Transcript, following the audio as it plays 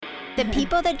the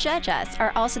people that judge us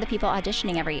are also the people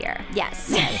auditioning every year. Yes.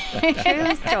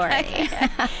 True story.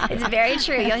 It's very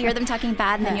true. You'll hear them talking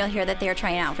bad, and then you'll hear that they're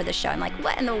trying out for the show. I'm like,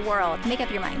 what in the world? Make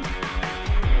up your mind.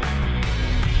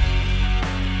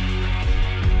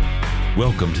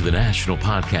 Welcome to the National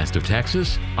Podcast of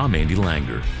Texas. I'm Andy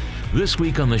Langer. This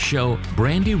week on the show,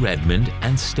 Brandi Redmond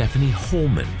and Stephanie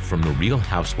Hollman from The Real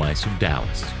Housewives of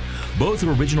Dallas. Both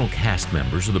are original cast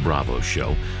members of The Bravo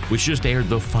show, which just aired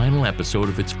the final episode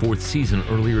of its fourth season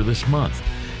earlier this month.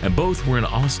 And both were in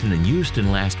Austin and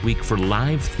Houston last week for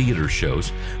live theater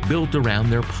shows built around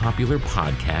their popular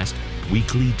podcast,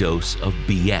 Weekly Dose of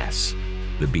BS.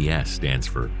 The BS stands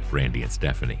for Brandi and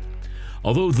Stephanie.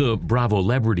 Although the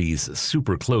Bravo-lebrities'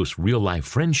 super close real-life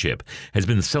friendship has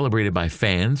been celebrated by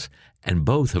fans, and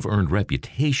both have earned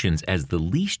reputations as the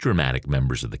least dramatic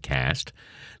members of the cast,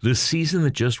 the season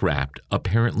that just wrapped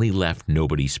apparently left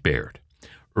nobody spared.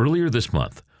 Earlier this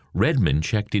month, Redmond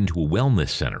checked into a wellness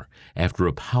center after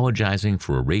apologizing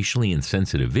for a racially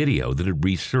insensitive video that had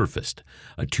resurfaced,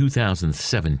 a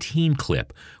 2017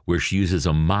 clip where she uses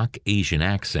a mock Asian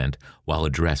accent while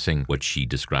addressing what she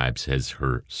describes as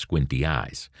her squinty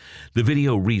eyes. The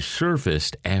video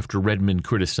resurfaced after Redmond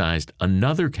criticized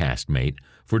another castmate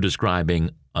for describing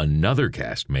another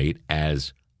castmate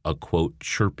as a, quote,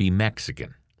 chirpy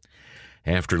Mexican.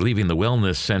 After leaving the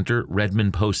wellness center,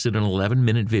 Redmond posted an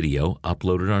 11-minute video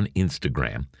uploaded on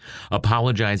Instagram,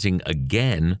 apologizing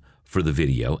again for the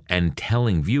video and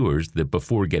telling viewers that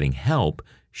before getting help,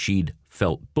 she'd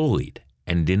felt bullied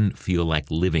and didn't feel like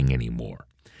living anymore.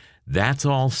 That's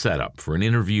all set up for an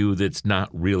interview that's not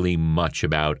really much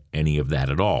about any of that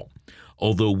at all,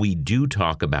 although we do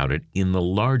talk about it in the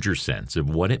larger sense of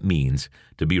what it means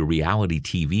to be a reality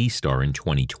TV star in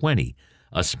 2020,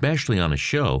 especially on a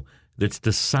show that's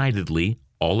decidedly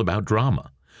all about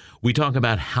drama. We talk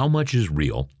about how much is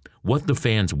real, what the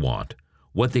fans want,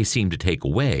 what they seem to take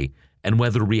away, and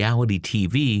whether reality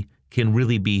TV can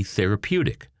really be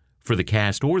therapeutic for the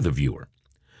cast or the viewer.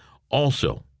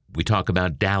 Also, we talk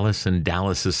about Dallas and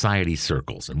Dallas society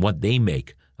circles and what they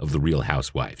make of the Real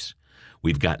Housewives.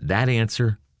 We've got that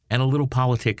answer and a little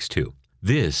politics too.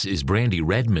 This is Brandi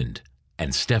Redmond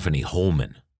and Stephanie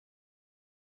Hollman.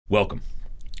 Welcome.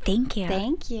 Thank you.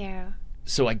 Thank you.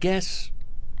 So I guess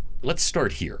let's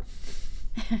start here.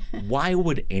 Why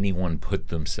would anyone put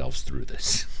themselves through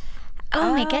this?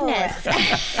 Oh my goodness.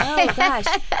 Oh, gosh.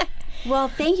 Well,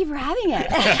 thank you for having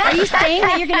it. Are you saying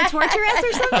that you're going to torture us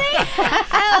or something?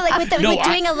 Oh, like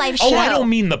doing a live show. Oh, I don't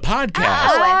mean the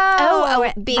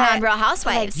podcast. Being on Real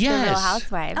Housewives. Yes. The Real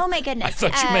Housewives. Oh my goodness. I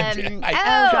thought you meant.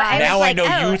 now I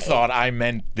know you thought I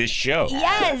meant this show.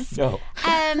 Yes. No.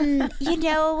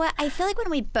 I feel like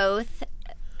when we both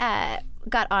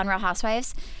got on Real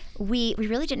Housewives, we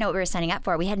really didn't know what we were signing up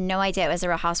for. We had no idea it was the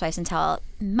Real Housewives until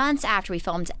months after we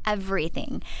filmed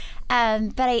everything.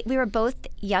 But we were both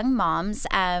young moms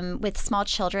with small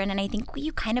children, and I think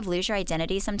you kind of lose your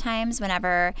identity sometimes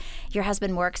whenever your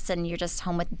husband works and you're just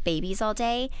home with babies all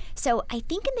day. So I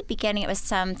think in the beginning it was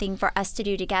something for us to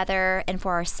do together and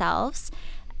for ourselves.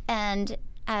 And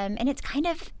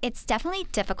it's definitely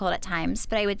difficult at times,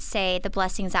 but I would say the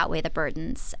blessings outweigh the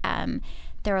burdens.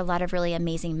 There are a lot of really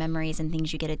amazing memories and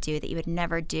things you get to do that you would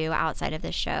never do outside of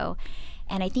the show.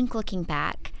 And I think looking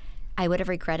back, I would have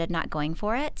regretted not going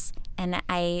for it. And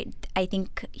I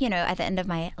think, at the end of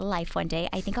my life one day,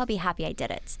 I think I'll be happy I did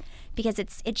it because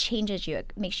it changes you.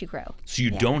 It makes you grow. So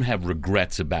you don't have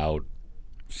regrets about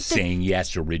saying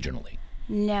yes originally?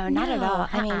 No, not at all.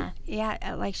 I mean,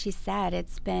 Uh-uh. like she said,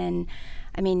 it's been,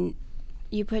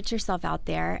 you put yourself out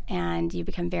there and you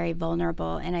become very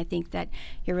vulnerable. And I think that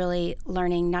you're really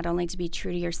learning not only to be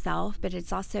true to yourself, but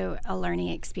it's also a learning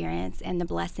experience. And the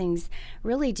blessings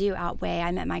really do outweigh. I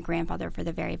met my grandfather for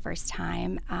the very first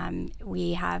time.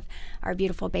 We have our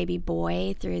beautiful baby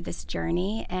boy through this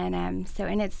journey. And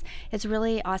it's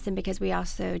really awesome because we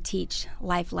also teach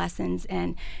life lessons.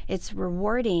 And it's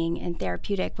rewarding and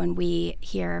therapeutic when we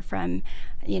hear from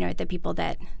the people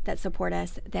that support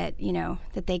us, that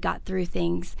they got through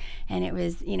things, and it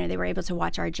was, they were able to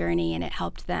watch our journey and it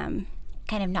helped them.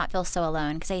 Kind of not feel so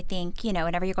alone, because I think,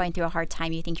 whenever you're going through a hard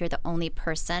time, you think you're the only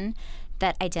person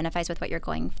that identifies with what you're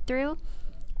going through.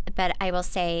 But I will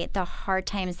say the hard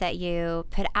times that you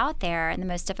put out there and the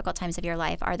most difficult times of your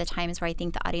life are the times where I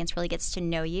think the audience really gets to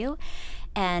know you.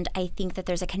 And I think that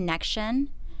there's a connection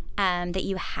that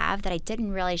you have that I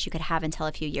didn't realize you could have until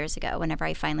a few years ago, whenever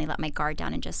I finally let my guard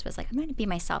down and just was like, I'm going to be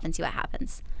myself and see what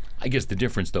happens. I guess the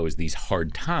difference, though, is these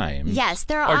hard times Yes,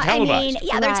 they're are all, televised.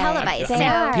 they're televised. They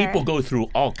are. People go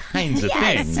through all kinds of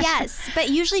things. Yes, but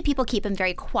usually people keep them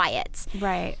very quiet.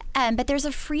 Right. But there's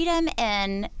a freedom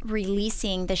in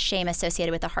releasing the shame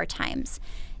associated with the hard times.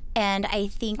 And I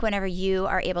think whenever you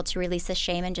are able to release the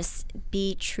shame and just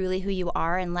be truly who you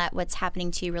are and let what's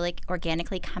happening to you really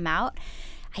organically come out,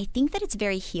 I think that it's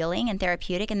very healing and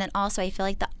therapeutic. And then also I feel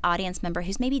like the audience member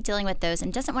who's maybe dealing with those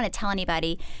and doesn't want to tell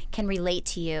anybody can relate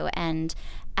to you. And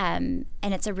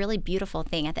it's a really beautiful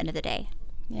thing at the end of the day.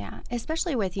 Yeah,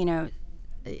 especially with,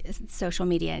 social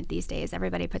media these days.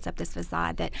 Everybody puts up this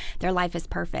facade that their life is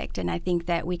perfect. And I think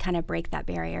that we kind of break that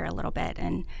barrier a little bit.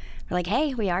 And we're like,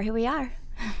 hey, we are who we are.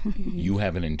 You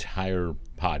have an entire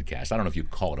podcast. I don't know if you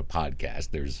call it a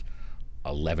podcast. There's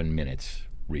 11 minutes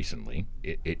recently.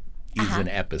 It is an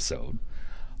episode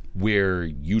where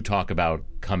you talk about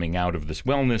coming out of this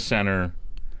wellness center.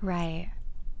 Right.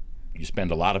 You spend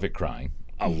a lot of it crying,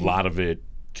 a lot of it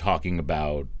talking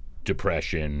about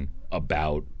depression,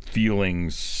 about feeling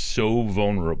so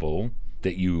vulnerable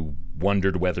that you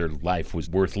wondered whether life was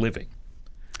worth living.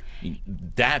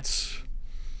 That's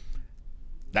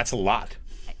a lot.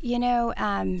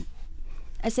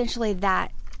 Essentially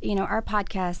that, our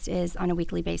podcast is on a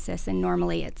weekly basis, and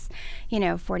normally it's,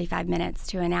 45 minutes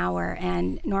to an hour.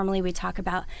 And normally we talk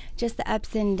about just the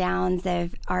ups and downs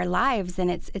of our lives,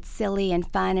 and it's silly and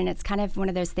fun, and it's kind of one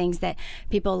of those things that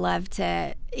people love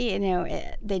to,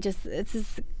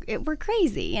 we're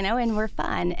crazy, and we're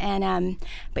fun. And,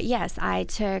 but yes, I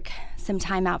took some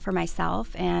time out for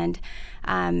myself, and,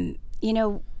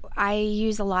 I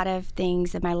use a lot of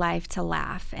things in my life to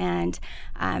laugh, and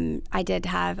I did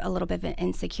have a little bit of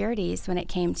insecurities when it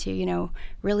came to,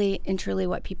 really and truly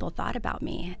what people thought about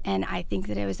me, and I think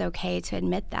that it was okay to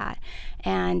admit that,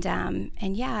 and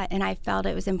I felt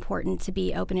it was important to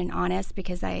be open and honest,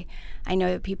 because I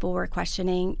know that people were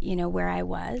questioning, where I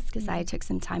was, because I took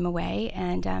some time away,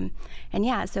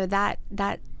 so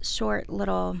that short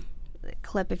little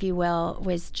clip, if you will,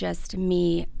 was just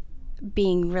me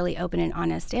being really open and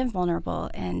honest and vulnerable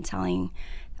and telling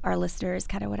our listeners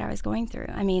kind of what I was going through.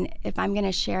 I mean, if I'm going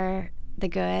to share the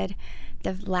good,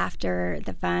 the laughter,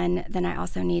 the fun, then I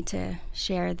also need to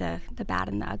share the bad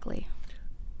and the ugly.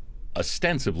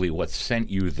 Ostensibly, what sent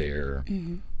you there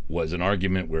was an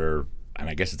argument where, and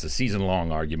I guess it's a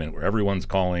season-long argument, where everyone's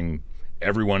calling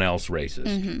everyone else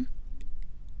racist.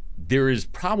 There is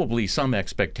probably some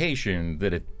expectation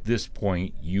that at this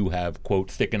point you have,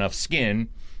 quote, thick enough skin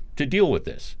to deal with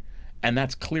this. And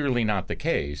that's clearly not the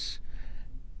case.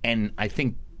 And I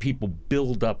think people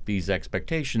build up these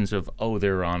expectations of,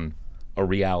 they're on a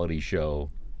reality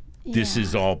show. Yeah. This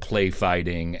is all play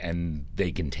fighting and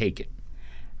they can take it.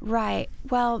 Right.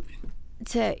 Well,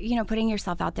 to, putting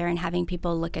yourself out there and having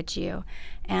people look at you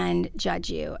and judge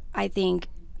you, I think,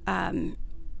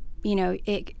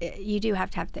 you do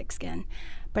have to have thick skin.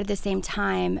 But at the same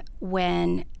time,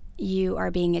 when you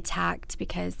are being attacked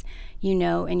because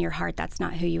in your heart that's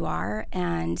not who you are,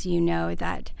 and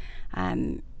that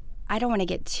I don't want to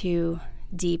get too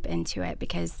deep into it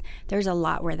because there's a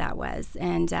lot where that was,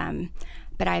 and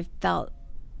but I felt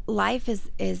life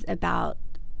is about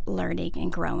learning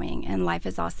and growing, and life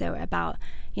is also about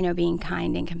being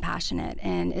kind and compassionate,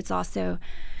 and it's also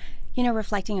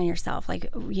reflecting on yourself. Like,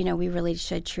 we really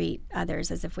should treat others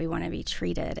as if we want to be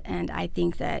treated. And I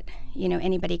think that,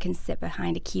 anybody can sit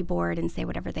behind a keyboard and say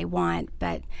whatever they want,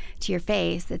 but to your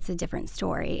face, it's a different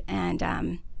story. And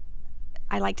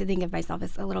I like to think of myself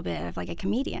as a little bit of like a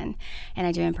comedian, and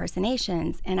I do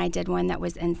impersonations. And I did one that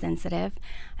was insensitive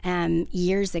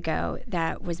years ago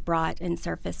that was brought and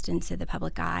surfaced into the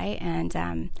public eye.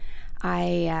 And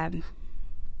I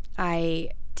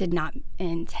did not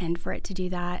intend for it to do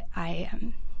that.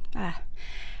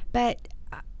 But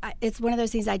it's one of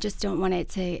those things I just don't want it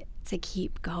to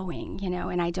keep going,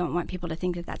 and I don't want people to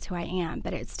think that that's who I am.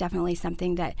 But it's definitely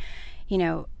something that,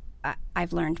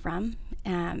 I've learned from.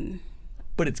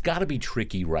 But it's got to be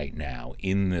tricky right now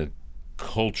in the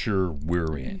culture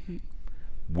we're in,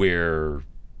 where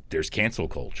there's cancel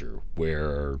culture,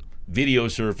 where video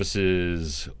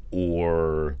surfaces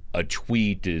or a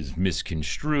tweet is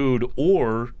misconstrued,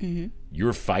 or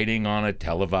you're fighting on a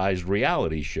televised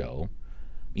reality show.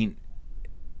 I mean,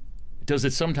 does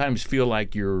it sometimes feel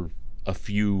like you're a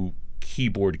few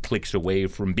keyboard clicks away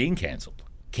from being canceled?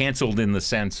 Canceled in the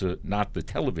sense of not the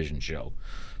television show,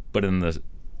 but in the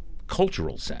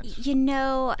cultural sense.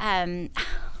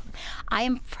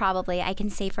 I can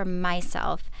say for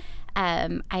myself,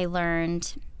 I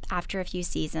learned after a few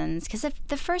seasons, because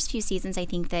the first few seasons, I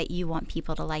think that you want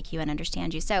people to like you and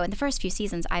understand you. So in the first few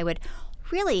seasons, I would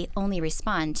really only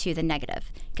respond to the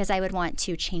negative because I would want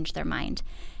to change their mind.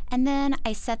 And then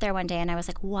I sat there one day and I was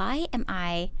like, why am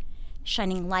I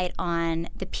shining light on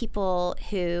the people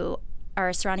who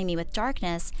are surrounding me with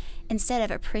darkness instead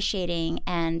of appreciating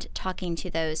and talking to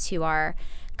those who are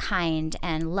kind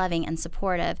and loving and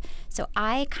supportive? So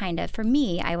I for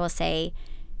me, I will say,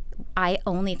 I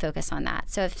only focus on that.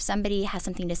 So if somebody has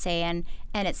something to say and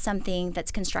it's something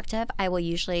that's constructive, I will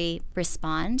usually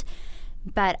respond.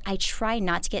 But I try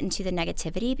not to get into the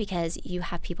negativity because you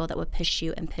have people that would push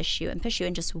you and push you and push you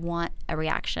and just want a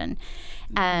reaction.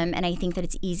 And I think that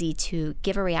it's easy to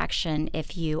give a reaction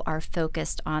if you are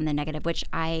focused on the negative, which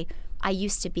I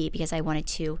used to be because I wanted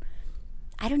to,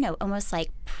 I don't know, almost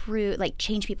like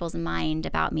change people's mind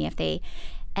about me if they,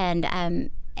 and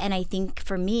I think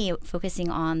for me, focusing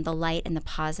on the light and the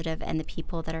positive and the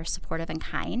people that are supportive and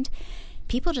kind,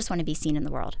 people just want to be seen in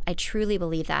the world. I truly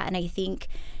believe that. And I think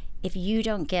if you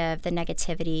don't give the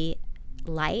negativity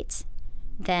light,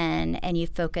 and you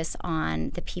focus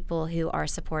on the people who are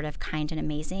supportive, kind, and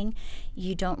amazing,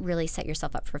 you don't really set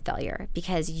yourself up for failure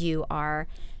because you are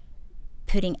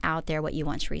putting out there what you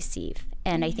want to receive.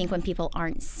 And I think when people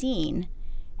aren't seen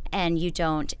and you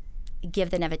don't give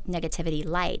the negativity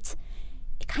light,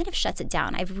 it kind of shuts it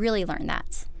down. I've really learned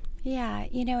that. Yeah,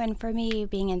 and for me,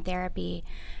 being in therapy,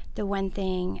 the one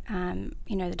thing,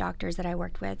 the doctors that I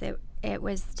worked with, it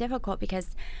was difficult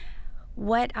because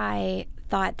what I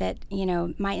thought that,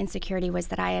 my insecurity was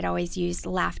that I had always used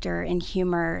laughter and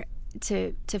humor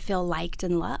to feel liked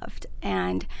and loved.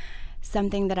 And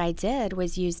something that I did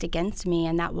was used against me,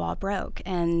 and that wall broke.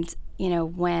 And,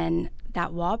 when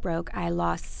that wall broke, I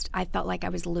felt like I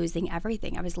was losing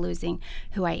everything. I was losing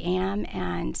who I am.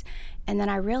 And then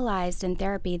I realized in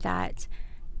therapy that,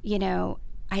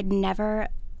 I'd never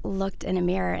looked in a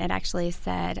mirror and actually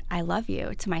said, I love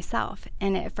you to myself.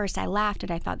 And at first I laughed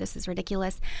and I thought this is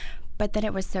ridiculous, but then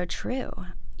it was so true.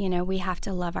 We have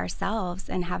to love ourselves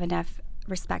and have enough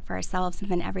respect for ourselves, and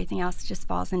then everything else just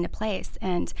falls into place.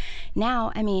 And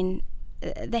now,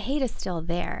 the hate is still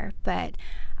there, but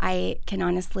I can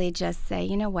honestly just say,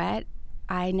 you know what?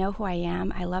 I know who I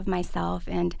am. I love myself,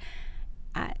 and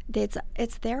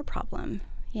it's their problem.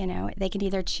 They can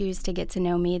either choose to get to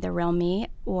know me, the real me,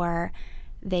 or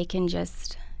they can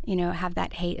just, have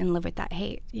that hate and live with that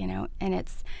hate, and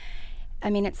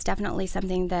it's definitely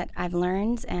something that I've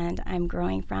learned and I'm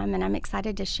growing from, and I'm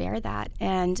excited to share that.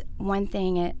 And one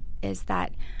thing is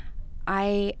that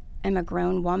I am a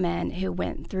grown woman who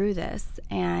went through this,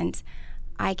 and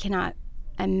I cannot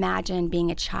imagine being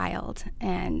a child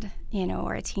and,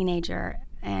 or a teenager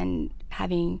and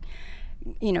having,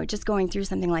 just going through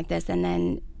something like this, and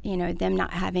then, them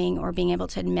not having or being able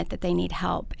to admit that they need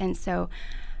help. And so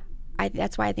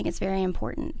that's why I think it's very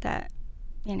important that,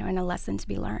 and a lesson to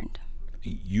be learned.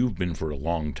 You've been for a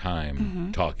long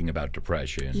time talking about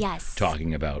depression. Yes.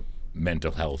 Talking about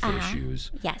mental health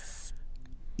issues. Yes.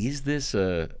 Is this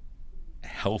a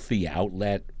healthy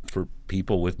outlet for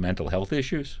people with mental health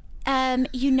issues?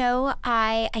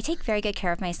 I take very good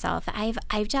care of myself.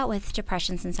 I've dealt with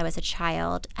depression since I was a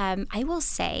child. I will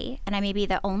say, and I may be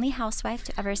the only housewife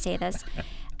to ever say this,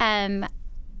 and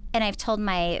I've told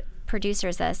my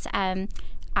producers this,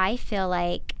 I feel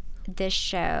like this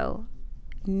show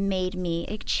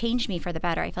it changed me for the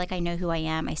better. I feel like I know who I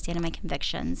am. I stand on my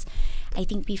convictions. I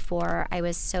think before I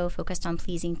was so focused on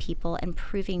pleasing people and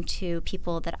proving to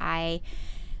people that I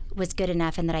was good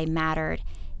enough and that I mattered.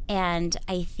 And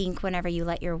I think whenever you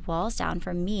let your walls down,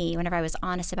 for me, whenever I was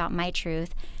honest about my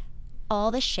truth,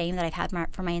 all the shame that I've had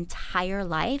for my entire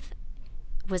life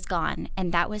was gone.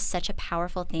 And that was such a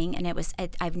powerful thing. And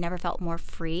I've never felt more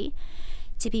free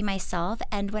to be myself.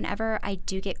 And whenever I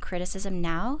do get criticism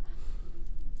now,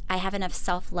 I have enough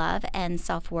self-love and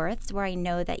self-worth where I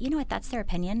know that, that's their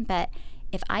opinion. But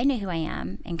if I know who I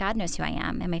am, and God knows who I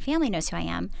am, and my family knows who I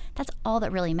am, that's all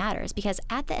that really matters. Because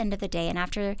at the end of the day, and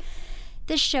after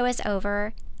this show is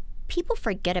over, people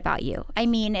forget about you.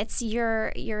 It's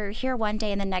you're here one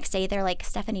day and the next day they're like,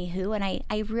 Stephanie who? And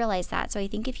I realize that. So I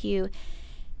think if you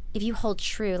hold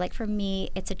true, like for me,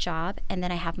 it's a job and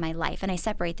then I have my life, and I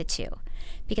separate the two.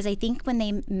 Because I think when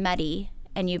they muddy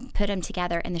and you put them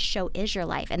together and the show is your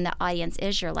life and the audience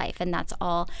is your life, and that's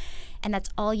all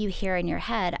you hear in your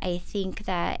head, I think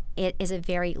that it is a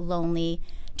very lonely,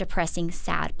 depressing,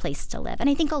 sad place to live. And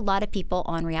I think a lot of people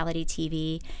on reality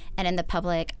TV and in the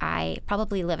public eye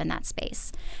probably live in that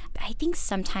space. But I think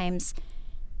sometimes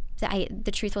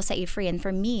the truth will set you free. And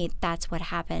for me, that's what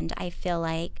happened. I feel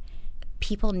like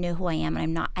people know who I am,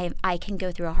 and I can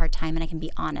go through a hard time and I can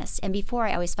be honest. And before,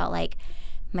 I always felt like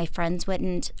my friends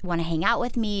wouldn't want to hang out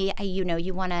with me.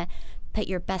 You want to put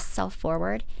your best self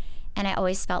forward. And I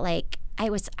always felt like I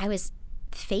was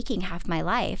faking half my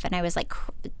life, and I was like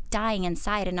dying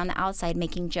inside, and on the outside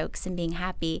making jokes and being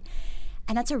happy.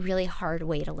 And that's a really hard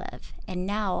way to live. And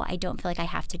now I don't feel like I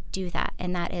have to do that.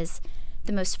 And that is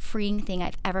the most freeing thing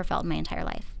I've ever felt in my entire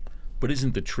life. But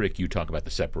isn't the trick, you talk about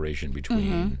the separation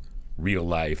between real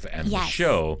life and Yes. the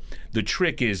show, the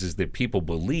trick is that people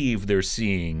believe they're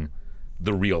seeing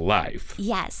the real life.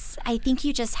 Yes. I think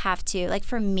you just have to, like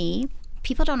for me,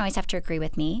 people don't always have to agree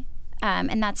with me.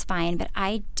 And that's fine, but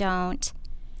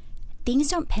things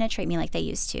don't penetrate me like they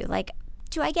used to. Like,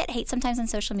 do I get hate sometimes on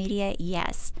social media?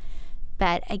 Yes.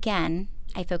 But again,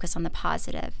 I focus on the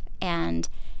positive. And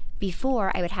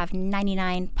before, I would have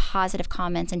 99 positive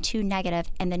comments and 2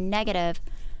 negative, and the negative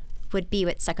would be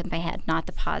what stuck with my head, not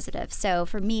the positive. So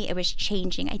for me, it was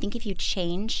changing. I think if you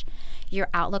change your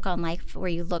outlook on life where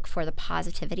you look for the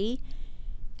positivity,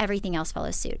 everything else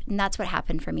follows suit. And that's what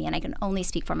happened for me. And I can only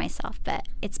speak for myself, but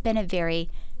it's been a very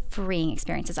freeing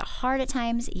experience. Is it hard at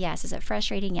times? Yes. Is it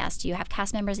frustrating? Yes. Do you have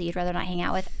cast members that you'd rather not hang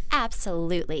out with?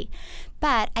 Absolutely.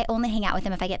 But I only hang out with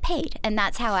them if I get paid, and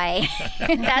that's how I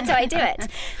do it.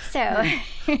 So,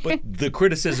 But the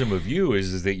criticism of you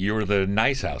is that you're the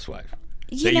nice housewife.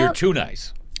 You're too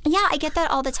nice. Yeah, I get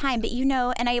that all the time. But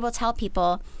and I will tell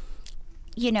people,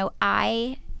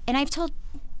 I've told,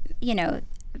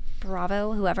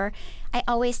 Bravo, whoever, I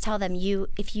always tell them,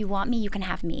 if you want me, you can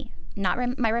have me.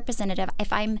 Not my representative.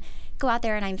 If I'm go out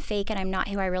there and I'm fake and I'm not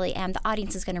who I really am, the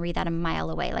audience is going to read that a mile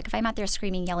away. Like if I'm out there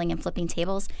screaming, yelling, and flipping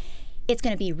tables, it's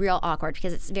going to be real awkward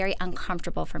because it's very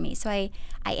uncomfortable for me. So I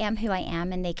am who I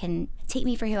am, and they can take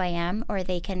me for who I am, or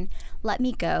they can let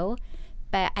me go.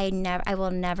 But I'll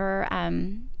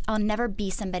never be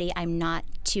somebody I'm not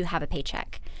to have a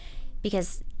paycheck,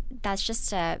 because that's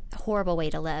just a horrible way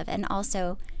to live. And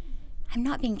also, I'm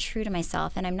not being true to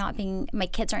myself, and my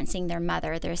kids aren't seeing their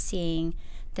mother. They're seeing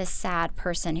this sad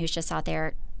person who's just out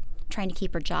there trying to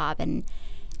keep her job. And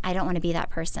I don't want to be that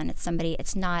person.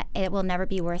 It will never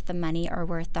be worth the money or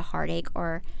worth the heartache,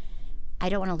 or I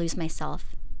don't want to lose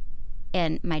myself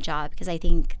in my job, because I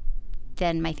think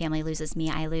then my family loses me.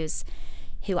 I lose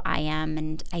who I am,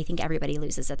 and I think everybody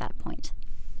loses at that point.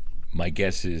 My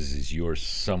guess is you're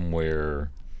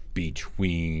somewhere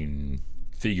between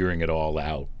figuring it all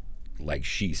out, like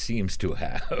she seems to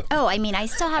have. Oh, I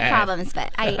still have problems,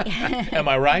 but I... Am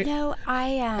I right? No,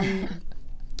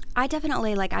 I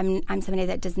definitely, I'm somebody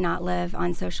that does not live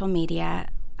on social media.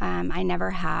 I never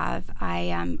have.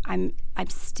 I'm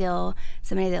still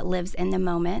somebody that lives in the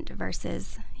moment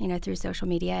versus, through social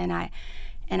media, and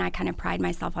I kind of pride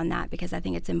myself on that because I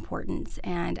think it's important,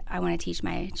 and I want to teach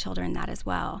my children that as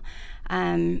well.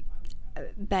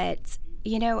 But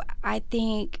I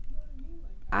think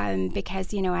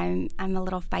because I'm a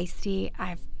little feisty.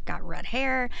 I've got red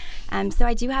hair, so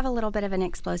I do have a little bit of an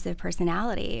explosive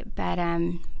personality. But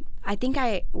I think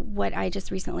what I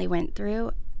just recently went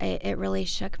through, it really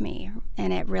shook me,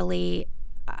 and it really,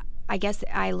 I guess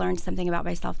I learned something about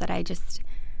myself that I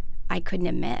couldn't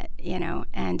admit,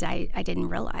 and I didn't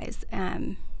realize,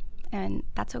 and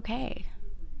that's okay,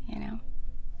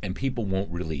 And people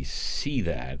won't really see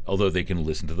that, although they can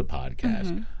listen to the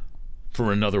podcast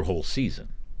for another whole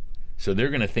season. So they're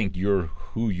going to think you're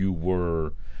who you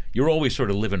were. You're always sort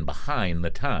of living behind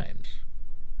the times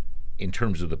in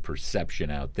terms of the perception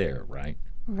out there, right?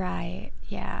 Right,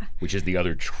 yeah. Which is the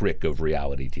other trick of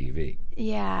reality TV.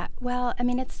 Yeah, well,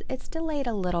 it's delayed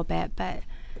a little bit, but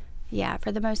yeah,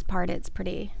 for the most part, it's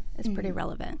pretty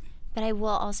relevant. But I will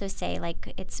also say,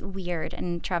 it's weird,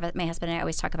 and Travis, my husband, and I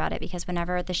always talk about it, because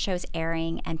whenever the show's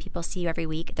airing and people see you every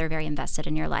week, they're very invested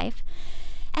in your life.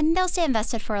 And they'll stay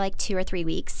invested for 2 or 3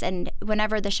 weeks. And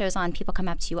whenever the show's on, people come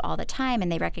up to you all the time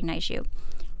and they recognize you.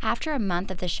 After a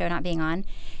month of the show not being on,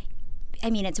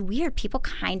 it's weird. People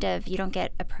you don't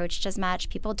get approached as much.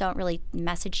 People don't really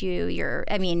message you.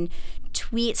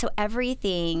 Tweet. So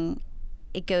everything,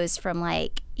 it goes from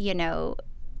 1,000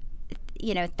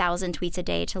 tweets a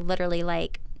day to literally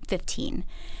 15,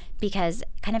 because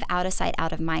kind of out of sight,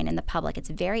 out of mind in the public. It's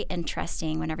very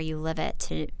interesting whenever you live it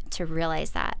to realize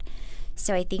that.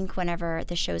 So I think whenever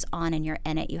the show's on and you're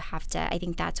in it, I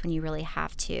think that's when you really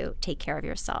have to take care of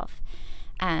yourself.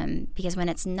 Because when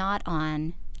it's not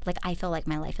on, I feel like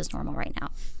my life is normal right now.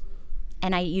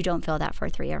 And you don't feel that for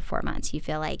 3 or 4 months. You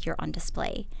feel like you're on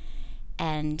display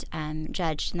and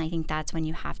judged. And I think that's when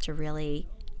you have to really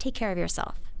take care of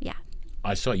yourself. Yeah.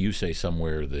 I saw you say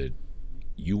somewhere that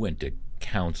you went to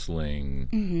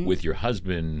counseling with your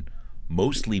husband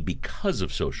mostly because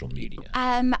of social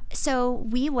media. So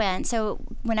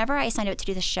whenever I signed up to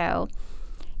do the show,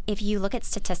 if you look at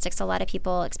statistics, a lot of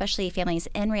people, especially families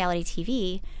in reality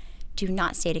TV, do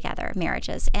not stay together,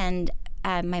 marriages. And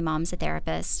my mom's a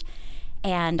therapist,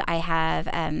 and I have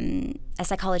a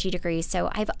psychology degree, so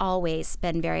I've always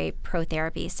been very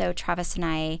pro-therapy. So Travis and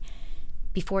I,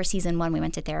 before season 1, we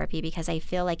went to therapy because I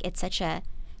feel like it's such a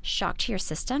shock to your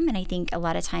system. And I think a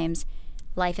lot of times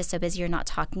life is so busy, you're not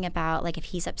talking about like if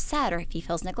he's upset or if he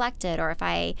feels neglected or if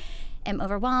I am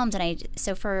overwhelmed. And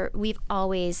we've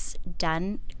always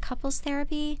done couples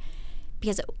therapy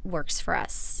because it works for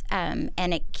us, and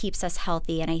it keeps us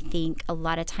healthy. And I think a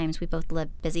lot of times we both live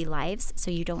busy lives,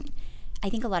 so I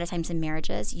think a lot of times in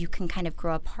marriages you can kind of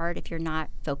grow apart if you're not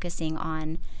focusing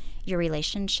on your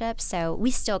relationship. So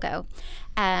we still go,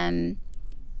 and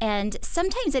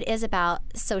sometimes it is about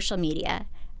social media,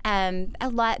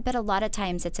 but a lot of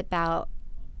times it's about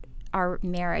our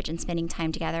marriage and spending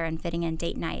time together and fitting in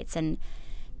date nights and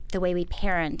the way we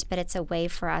parent. But it's a way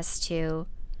for us to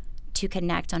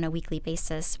connect on a weekly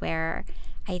basis, where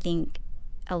I think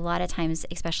a lot of times,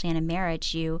 especially in a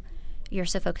marriage, you're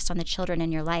so focused on the children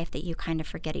in your life that you kind of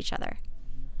forget each other.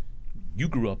 You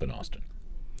grew up in Austin.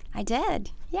 I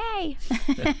did. Yay.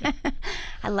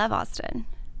 I love Austin.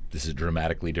 This is a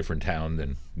dramatically different town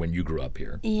than when you grew up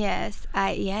here. Yes,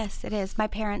 yes, it is. My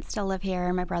parents still live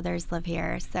here. My brothers live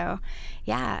here. So,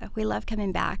 yeah, we love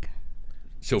coming back.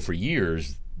 So for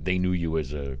years, they knew you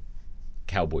as a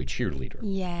cowboy cheerleader.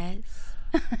 Yes.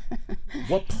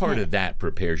 What part of that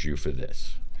prepares you for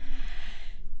this?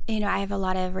 I have a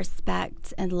lot of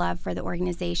respect and love for the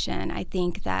organization. I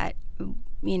think that,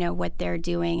 what they're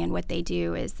doing and what they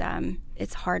do is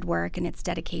it's hard work and it's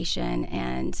dedication.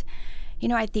 And,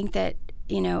 I think that,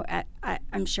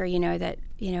 I'm sure you know that,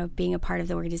 being a part of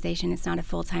the organization, it's not a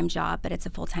full-time job, but it's a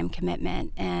full-time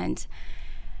commitment. And,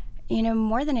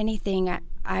 more than anything,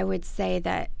 I would say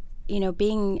that,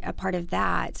 being a part of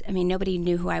that, nobody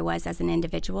knew who I was as an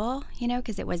individual,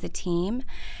 because it was a team.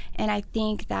 And I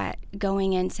think that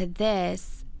going into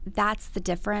this, that's the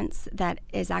difference that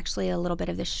is actually a little bit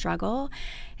of the struggle.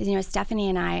 Is, Stephanie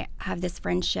and I have this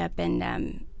friendship,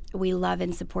 and we love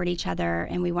and support each other,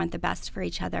 and we want the best for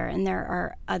each other. And there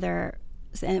are other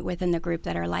within the group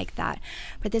that are like that.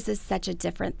 But this is such a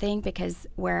different thing, because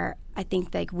where I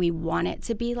think like we want it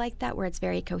to be like that, where it's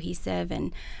very cohesive,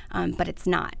 and but it's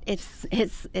not.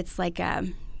 It's like a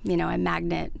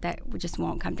magnet that just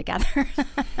won't come together.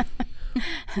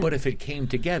 But if it came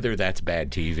together, that's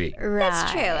bad TV. Right.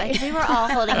 That's true. Like if we were all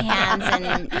holding hands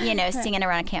and singing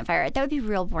around a campfire, that would be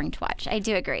real boring to watch. I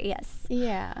do agree. Yes.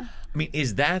 Yeah.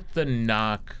 Is that the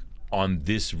knock on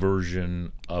this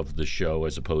version of the show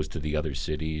as opposed to the other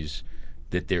cities,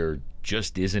 that there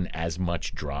just isn't as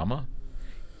much drama?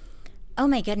 Oh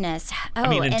my goodness.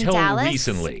 Until in Dallas?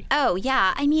 recently. Oh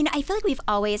yeah. I feel like we've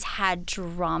always had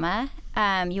drama.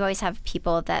 You always have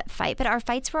people that fight, but our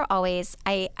fights were always,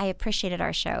 I appreciated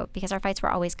our show because our fights were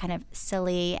always kind of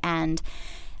silly and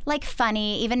like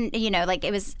funny, even, like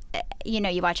it was, you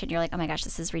watch it and you're like, oh my gosh,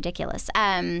 this is ridiculous.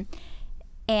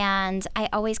 And I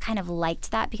always kind of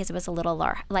liked that because it was a little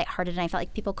lighthearted, and I felt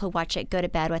like people could watch it, go to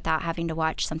bed without having to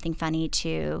watch something funny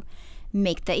to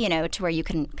make to where you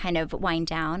can kind of wind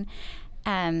down.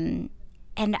 And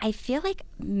I feel like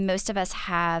most of us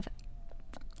have,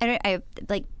 I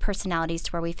like personalities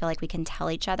to where we feel like we can tell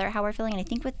each other how we're feeling. And I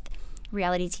think with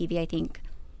reality TV, I think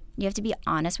you have to be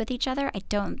honest with each other. I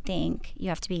don't think you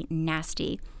have to be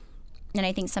nasty. And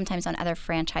I think sometimes on other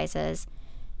franchises,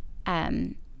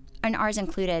 and ours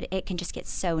included, it can just get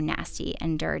so nasty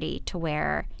and dirty to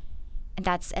where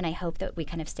and I hope that we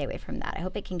kind of stay away from that. I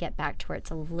hope it can get back to where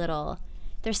it's a little,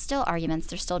 there's still arguments,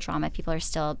 there's still drama, people are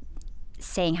still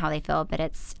saying how they feel, but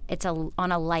it's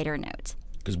on a lighter note.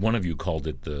 Because one of you called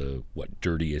it the,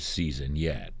 dirtiest season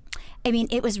yet.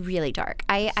 It was really dark.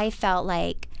 I felt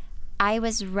like I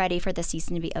was ready for the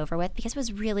season to be over with because it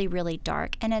was really, really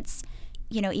dark. And it's,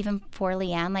 even for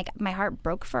Leanne, like my heart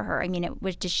broke for her.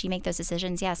 Did she make those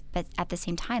decisions? Yes. But at the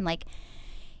same time, like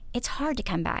it's hard to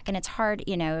come back, and it's hard,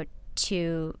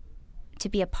 to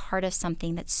be a part of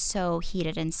something that's so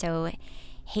heated and so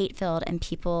hate-filled, and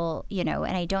people, and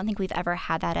I don't think we've ever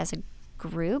had that as a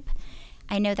group.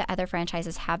 I know that other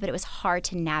franchises have, but it was hard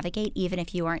to navigate even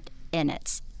if you weren't in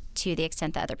it to the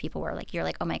extent that other people were. Like, you're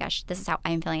like, oh my gosh, this is how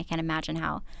I'm feeling. I can't imagine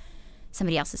how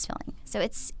somebody else is feeling. So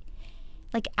it's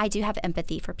like, I do have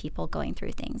empathy for people going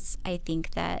through things. I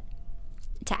think that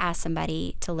to ask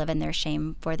somebody to live in their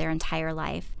shame for their entire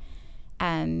life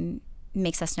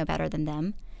makes us no better than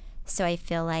them. So I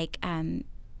feel like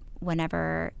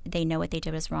whenever they know what they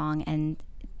did was wrong and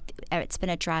it's been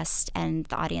addressed and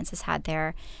the audience has had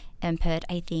their input,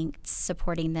 I think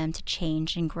supporting them to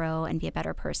change and grow and be a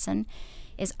better person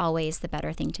is always the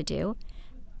better thing to do.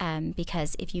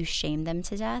 Because if you shame them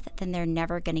to death, then they're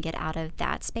never going to get out of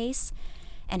that space.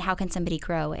 And how can somebody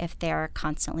grow if they're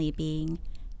constantly being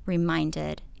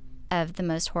reminded of the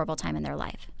most horrible time in their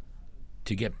life?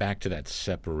 To get back to that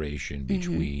separation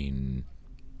between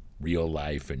real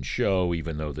life and show,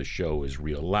 even though the show is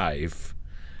real life,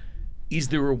 is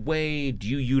there a way, do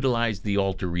you utilize the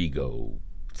alter ego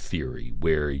theory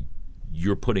where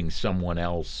you're putting someone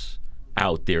else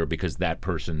out there because that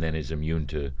person then is immune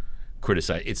to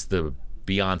criticize? It's the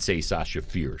Beyonce Sasha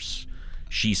Fierce.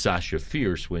 She's Sasha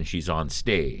Fierce when she's on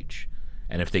stage.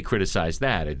 And if they criticize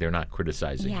that, they're not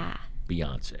criticizing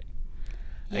Beyonce.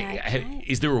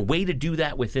 Is there a way to do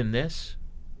that within this?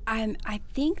 I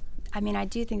do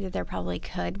think that there probably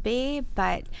could be,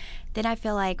 but then I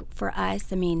feel like for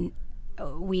us, we'd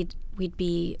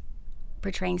be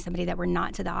portraying somebody that we're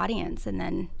not to the audience, and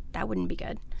then that wouldn't be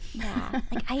good. Yeah,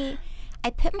 like I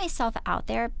put myself out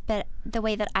there, but the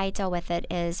way that I deal with it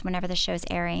is whenever the show's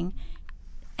airing,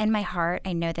 in my heart,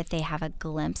 I know that they have a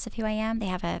glimpse of who I am. They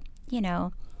have a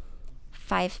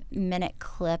 5-minute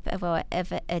clip of a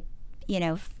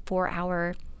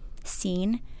 4-hour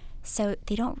scene. So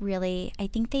they don't really, I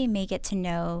think they may get to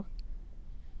know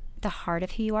the heart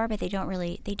of who you are, but they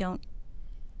don't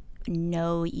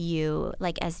know you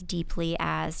like as deeply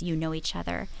as you know each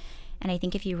other. And I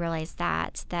think if you realize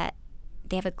that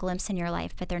they have a glimpse in your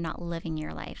life, but they're not living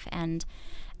your life. And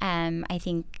I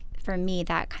think for me,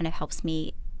 that kind of helps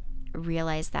me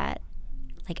realize that,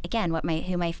 like, again,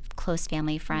 who my close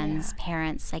family, friends,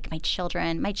 parents, like my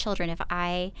children,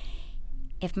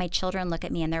 if my children look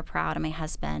at me and they're proud of my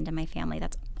husband and my family,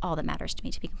 that's all that matters to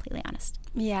me, to be completely honest.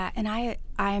 Yeah, and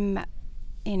I'm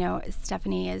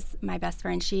Stephanie is my best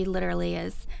friend. She literally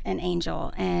is an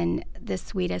angel and the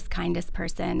sweetest, kindest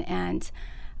person, and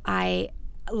I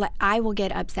will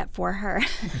get upset for her.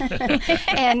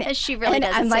 And she really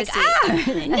does. I'm like,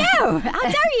 no, how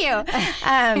dare you?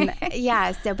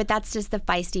 But that's just the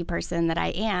feisty person that I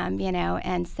am,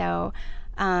 and so,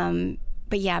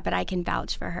 but I can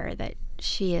vouch for her that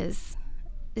she is,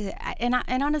 and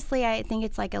honestly, I think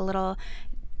it's like a little,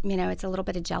 it's a little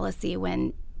bit of jealousy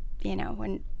when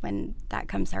that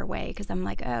comes her way, because I'm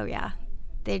like, oh yeah,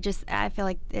 I feel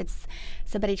like it's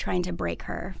somebody trying to break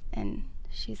her, and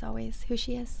she's always who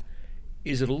she is.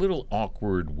 Is it a little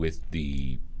awkward with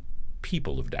the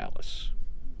people of Dallas?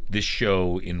 This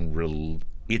show in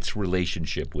its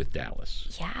relationship with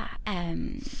Dallas? Yeah.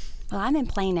 Well, I'm in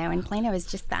Plano, and Plano is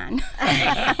just fun.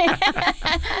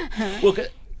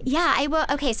 Yeah, I will.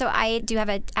 Okay, so I do have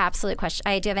an absolute question.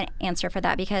 I do have an answer for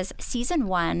that, because season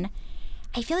 1,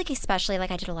 I feel like, especially, like,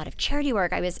 I did a lot of charity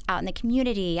work. I was out in the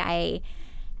community.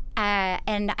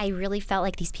 And I really felt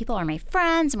like these people are my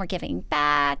friends and we're giving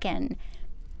back. And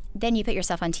then you put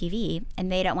yourself on TV and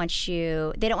they don't want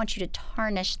you to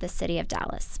tarnish the city of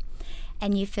Dallas.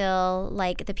 And you feel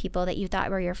like the people that you thought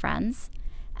were your friends,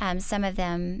 some of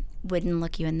them wouldn't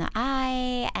look you in the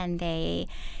eye, and they,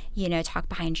 talk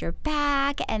behind your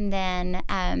back. And then,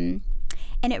 and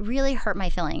it really hurt my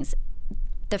feelings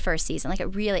the first season. Like,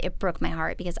 it broke my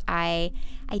heart, because I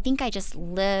think I just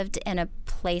lived in a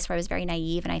place where I was very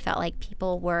naive, and I felt like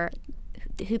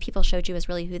who people showed you was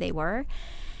really who they were.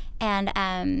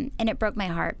 And it broke my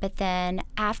heart. But then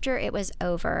after it was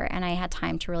over and I had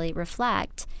time to really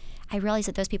reflect, I realized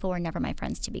that those people were never my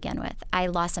friends to begin with. I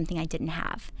lost something I didn't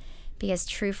have, because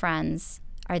true friends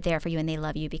are there for you and they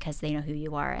love you because they know who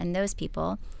you are. And those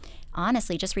people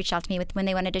honestly just reached out to me when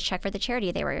they wanted to check for the charity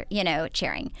they were,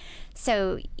 cheering.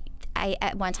 So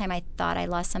at one time I thought I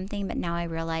lost something, but now I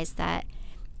realize that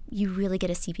you really get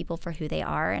to see people for who they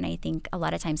are. And I think a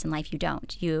lot of times in life you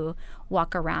don't. You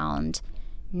walk around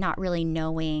not really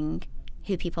knowing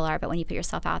who people are, but when you put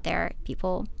yourself out there,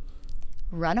 people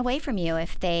run away from you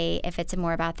if it's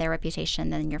more about their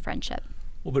reputation than your friendship.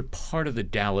 Well, but part of the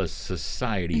Dallas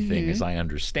society thing, as I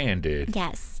understand it,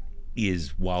 yes,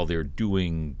 is while they're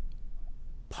doing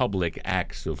public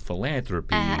acts of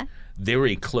philanthropy, they're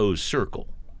a closed circle.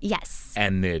 Yes.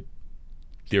 And that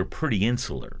they're pretty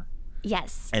insular.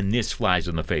 Yes. And this flies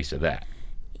in the face of that.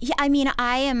 Yeah,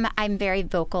 I'm very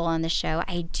vocal on the show.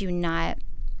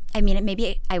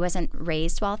 Maybe I wasn't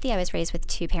raised wealthy. I was raised with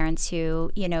 2 parents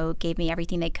who, gave me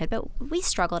everything they could, but we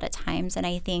struggled at times. And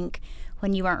I think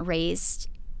when you weren't raised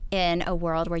in a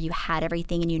world where you had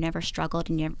everything and you never struggled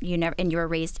and you were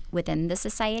raised within the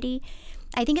society,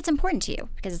 I think it's important to you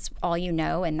because it's all you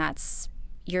know, and that's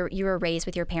you were raised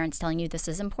with your parents telling you this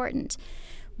is important.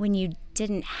 When you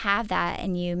didn't have that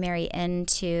and you marry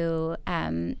into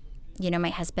my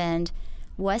husband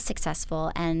was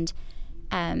successful, and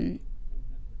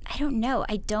I don't know.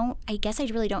 I guess I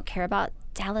really don't care about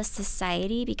Dallas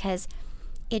society because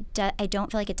I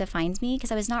don't feel like it defines me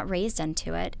because I was not raised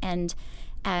into it. And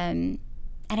I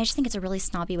just think it's a really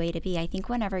snobby way to be. I think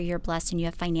whenever you're blessed and you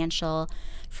have financial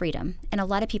freedom, and a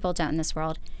lot of people don't in this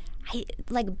world,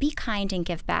 be kind and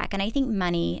give back. And I think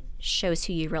money shows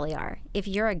who you really are. If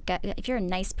you're a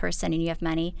nice person and you have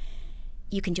money,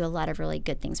 you can do a lot of really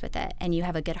good things with it, and you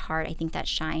have a good heart. I think that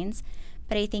shines.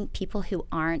 But I think people who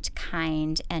aren't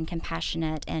kind and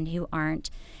compassionate and who aren't,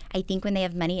 I think when they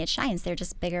have money, it shines. They're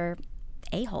just bigger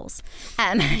a-holes,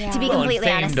 to be completely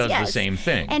honest. And fame does the same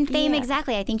thing. And fame,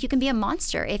 exactly. I think you can be a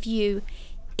monster if you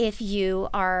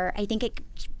are. I think it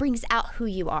brings out who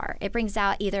you are. It brings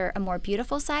out either a more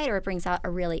beautiful side or it brings out a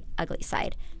really ugly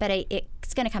side. But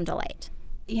it's going to come to light.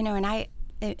 And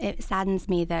it saddens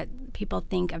me that people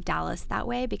think of Dallas that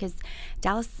way, because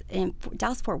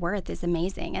Dallas-Fort Worth is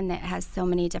amazing, and it has so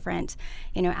many different,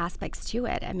 aspects to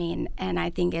it. I mean, and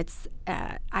I think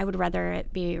I would rather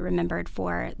it be remembered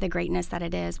for the greatness that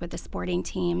it is with the sporting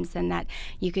teams, and that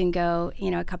you can go,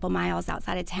 a couple miles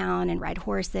outside of town and ride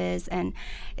horses, and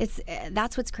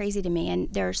that's what's crazy to me.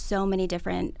 And there are so many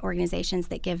different organizations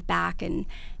that give back, and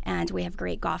we have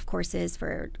great golf courses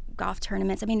for golf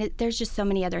tournaments. I mean, there's just so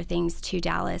many other things to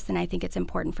Dallas, and I think it's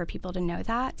important for people to know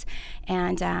that.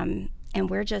 And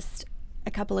we're just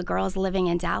a couple of girls living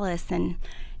in Dallas, and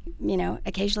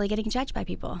occasionally getting judged by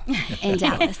people in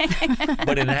Dallas.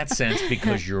 But in that sense,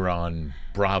 because you're on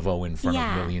Bravo in front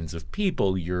of millions of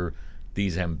people, you're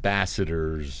these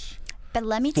ambassadors. But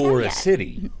let me tell you, for a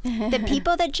city. The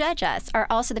people that judge us are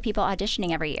also the people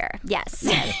auditioning every year. Yes.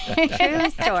 True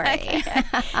story.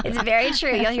 It's very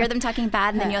true. You'll hear them talking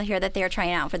bad, and then you'll hear that they're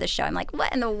trying out for the show. I'm like,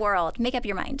 what in the world? Make up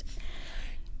your mind.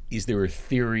 Is there a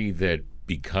theory that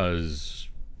because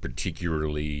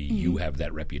particularly you have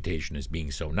that reputation as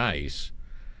being so nice,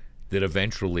 that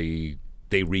eventually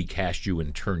they recast you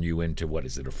and turn you into, what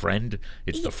is it, a friend?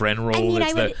 It's the friend role?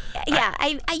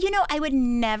 I would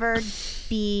never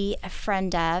be a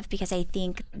friend of, because I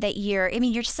think that you're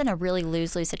just in a really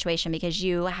lose-lose situation, because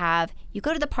you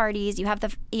go to the parties, you have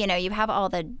all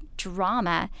the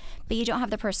drama, but you don't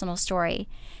have the personal story,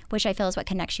 which I feel is what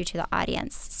connects you to the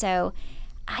audience. So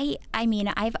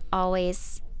I've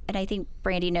always, and I think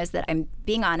Brandi knows that I'm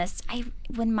being honest,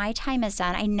 when my time is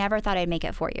done, I never thought I'd make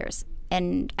it 4 years.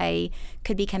 And I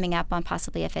could be coming up on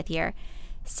possibly a 5th year.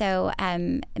 So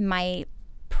my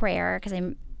prayer, because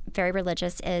I'm very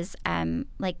religious, is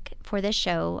for this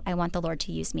show, I want the Lord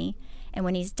to use me. And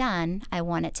when he's done, I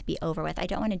want it to be over with. I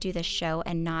don't want to do this show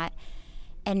and not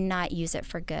use it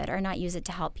for good, or not use it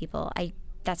to help people.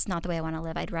 That's not the way I want to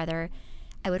live. I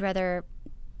would rather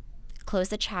close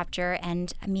the chapter.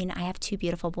 And I have 2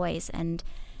 beautiful boys, and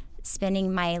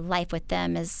spending my life with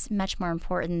them is much more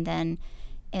important than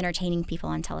entertaining people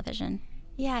on television.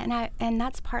 Yeah, and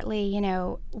that's partly,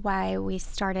 why we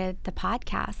started the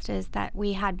podcast, is that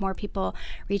we had more people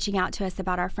reaching out to us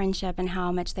about our friendship and how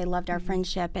much they loved our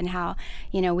friendship, and how,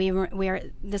 we're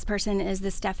this person is the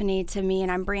Stephanie to me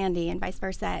and I'm Brandi, and vice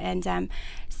versa. And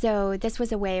so this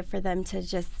was a way for them to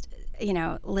just,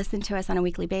 listen to us on a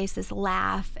weekly basis,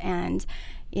 laugh, and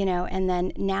and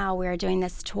then now we're doing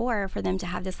this tour for them to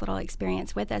have this little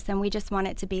experience with us, and we just want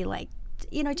it to be like,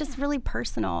 just really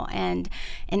personal and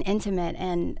intimate,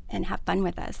 and have fun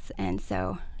with us. And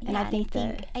so, and I think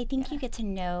you get to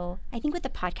know, I think with the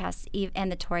podcast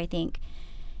and the tour, I think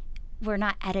we're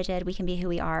not edited. We can be who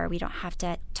we are. We don't have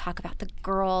to talk about the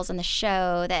girls on the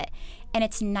show, and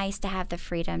it's nice to have the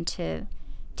freedom to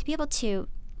be able to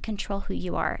control who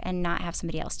you are and not have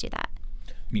somebody else do that.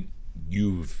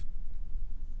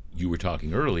 You were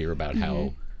talking earlier about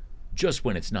how just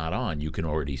when it's not on, you can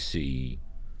already see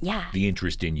the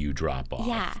interest in you drop off.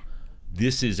 Yeah.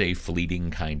 This is a fleeting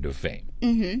kind of fame.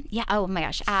 Mm-hmm. Yeah. Oh my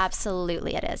gosh.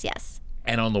 Absolutely it is. Yes.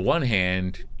 And on the one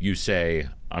hand, you say,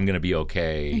 I'm going to be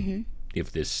okay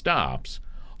if this stops.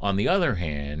 On the other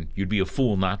hand, you'd be a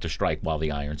fool not to strike while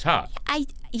the iron's hot. I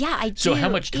do. So how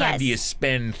much time do you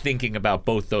spend thinking about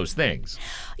both those things?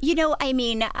 We do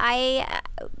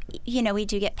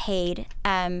get paid.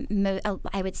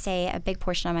 I would say a big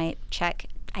portion of my check,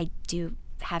 I do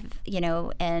have,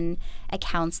 in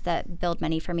accounts that build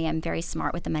money for me. I'm very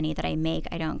smart with the money that I make.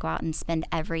 I don't go out and spend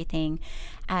everything.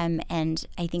 And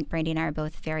I think Brandi and I are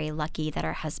both very lucky that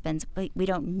our husbands, we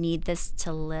don't need this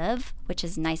to live, which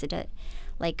is nice.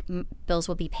 Bills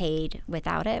will be paid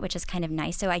without it, which is kind of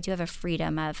nice. So I do have a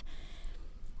freedom of,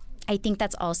 I think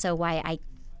that's also why I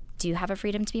do have a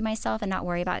freedom to be myself and not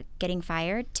worry about getting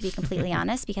fired, to be completely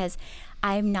honest, because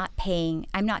I'm not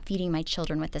feeding my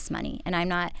children with this money.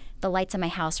 And the lights in my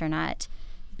house are not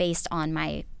based on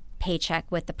my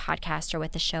paycheck with the podcast or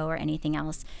with the show or anything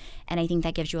else. And I think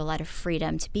that gives you a lot of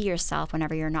freedom to be yourself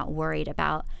whenever you're not worried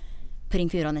about putting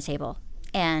food on the table.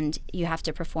 And you have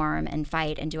to perform and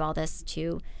fight and do all this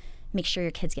to make sure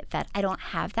your kids get fed. I don't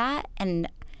have that. And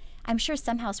I'm sure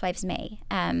some housewives may.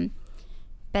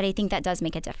 But I think that does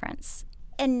make a difference.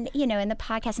 And, in the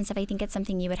podcast and stuff, I think it's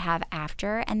something you would have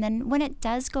after. And then when it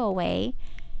does go away,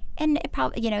 and it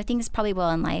probably, things probably will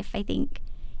in life, I think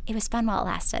it was fun while it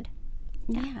lasted.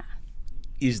 Yeah.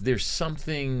 Is there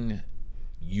something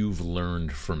you've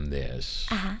learned from this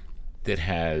that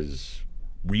has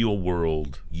real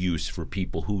world use for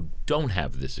people who don't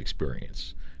have this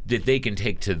experience, that they can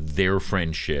take to their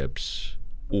friendships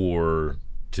or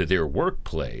to their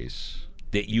workplace,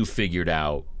 that you figured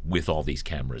out with all these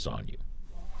cameras on you?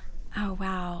 Oh,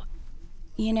 wow.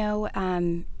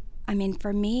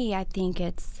 For me, I think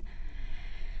it's,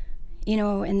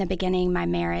 in the beginning, my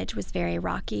marriage was very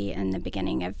rocky in the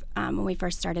beginning of when we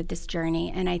first started this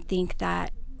journey. And I think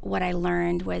that what I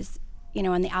learned was,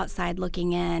 on the outside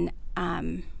looking in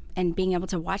and being able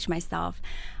to watch myself,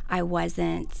 I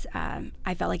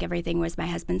felt like everything was my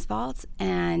husband's fault.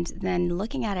 And then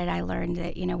looking at it, I learned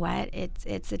that,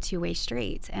 it's a two-way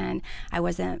street. And I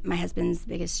wasn't my husband's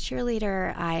biggest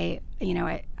cheerleader. I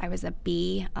was a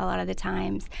B a lot of the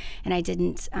times. And I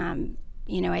didn't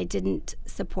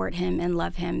support him and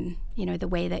love him, the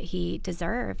way that he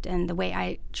deserved and the way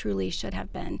I truly should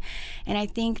have been. And I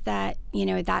think that,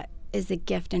 that is a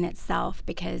gift in itself,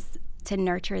 because to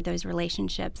nurture those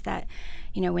relationships that,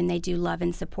 when they do love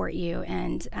and support you.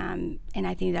 And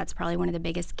I think that's probably one of the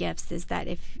biggest gifts, is that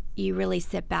if you really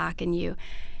sit back and you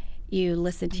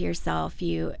listen to yourself,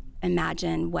 you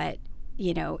imagine what,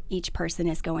 each person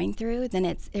is going through, then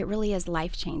it really is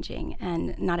life-changing.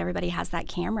 And not everybody has that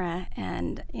camera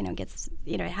and,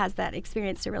 has that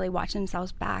experience to really watch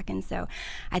themselves back. And so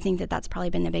I think that that's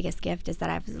probably been the biggest gift, is that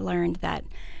I've learned that,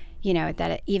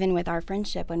 that even with our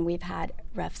friendship, when we've had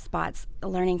rough spots,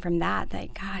 learning from that,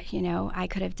 gosh, I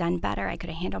could have done better. I could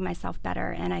have handled myself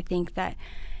better. And I think that,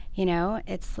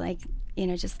 it's like,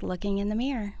 just looking in the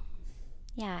mirror.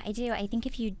 Yeah, I do. I think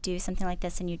if you do something like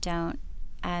this and you don't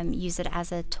use it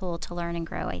as a tool to learn and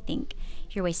grow, I think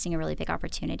you're wasting a really big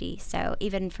opportunity. So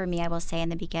even for me, I will say in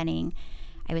the beginning,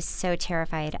 I was so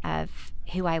terrified of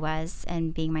who I was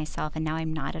and being myself. And now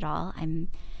I'm not at all. I'm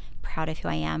proud of who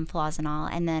I am, flaws and all.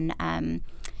 And then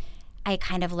I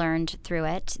kind of learned through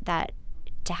it that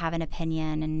to have an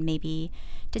opinion and maybe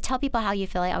to tell people how you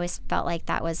feel, I always felt like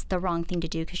that was the wrong thing to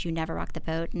do, because you never rock the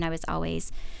boat. And I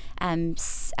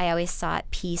always sought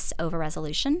peace over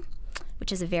resolution,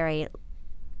 which is a very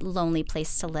lonely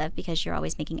place to live, because you're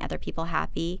always making other people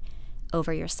happy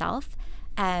over yourself.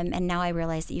 And now I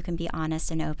realize that you can be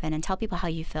honest and open and tell people how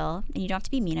you feel, and you don't have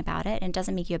to be mean about it. And it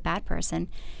doesn't make you a bad person.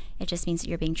 It just means that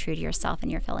you're being true to yourself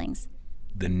and your feelings.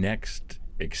 The next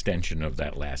extension of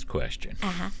that last question.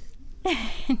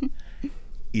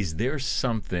 Is there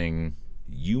something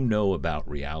about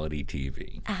reality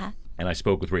TV? And I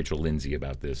spoke with Rachel Lindsay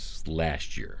about this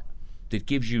last year, that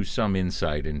gives you some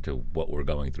insight into what we're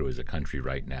going through as a country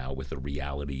right now with a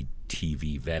reality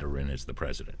TV veteran as the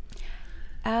president.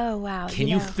 Oh, wow. Can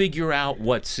you figure out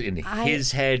what's in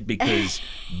his head, because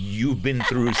you've been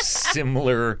through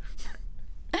similar...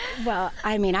 Well,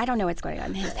 I don't know what's going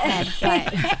on in his head,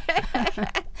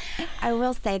 but I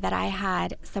will say that I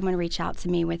had someone reach out to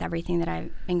me with everything that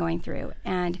I've been going through.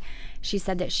 And she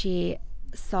said that she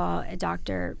saw a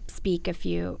doctor speak a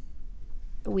few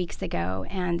weeks ago,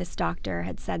 and this doctor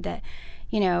had said that,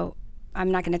 I'm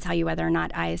not going to tell you whether or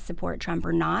not I support Trump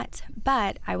or not,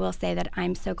 but I will say that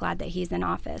I'm so glad that he's in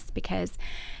office, because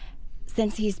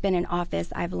since he's been in office,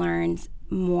 I've learned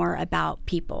more about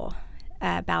people,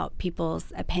 about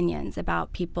people's opinions,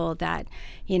 about people that,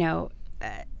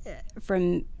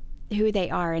 from who they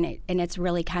are, and it's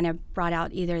really kind of brought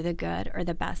out either the good or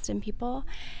the best in people.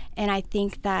 And I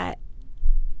think that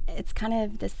it's kind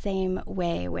of the same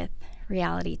way with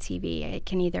reality TV. It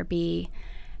can either be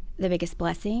the biggest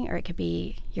blessing or it could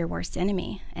be your worst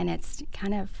enemy. And it's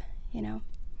kind of,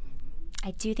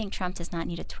 I do think Trump does not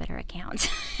need a Twitter account.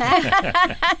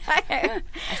 I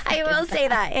will say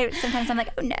that. Sometimes I'm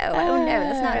like, oh no,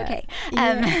 that's not okay.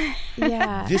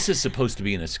 Yeah. This is supposed to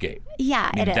be an escape.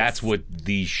 Yeah, it is. That's what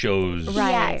these shows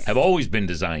Right. have always been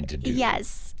designed to do.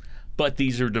 Yes. But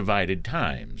these are divided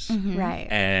times. Mm-hmm. Right.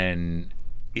 And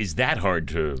is that hard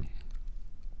to...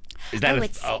 Is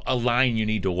that a line you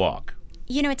need to walk?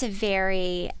 It's a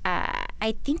very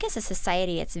I think as a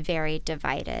society, it's very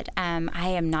divided. I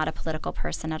am not a political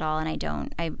person at all, and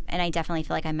I definitely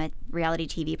feel like I'm a reality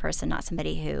TV person, not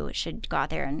somebody who should go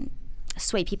out there and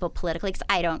sway people politically, because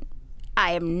I don't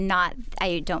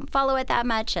follow it that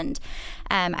much, and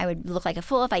I would look like a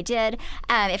fool if I did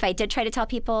try to tell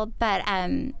people. But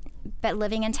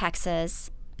living in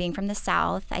Texas, being from the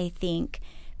South, I think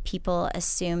people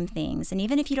assume things, and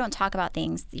even if you don't talk about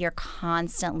things, you're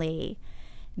constantly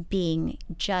being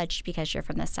judged because you're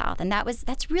from the South. And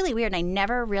that's really weird, and I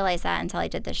never realized that until I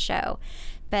did this show.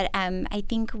 But I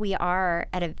think we are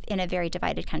in a very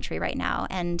divided country right now,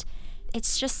 and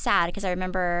it's just sad because I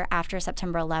remember after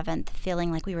September 11th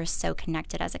feeling like we were so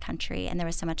connected as a country, and there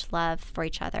was so much love for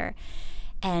each other.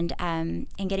 And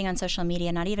getting on social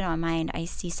media, not even on mine, I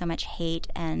see so much hate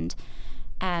and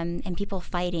people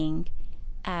fighting,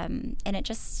 and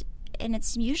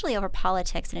it's usually over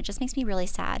politics, and it just makes me really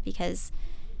sad because.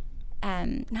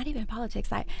 Not even politics.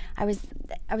 I was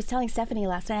telling Stephanie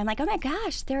last night. I'm like, oh my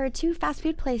gosh, there are 2 fast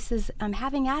food places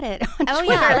having at it. On oh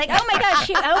Twitter. Yeah, like oh my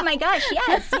gosh,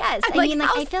 yes. I mean, like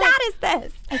how I feel sad like is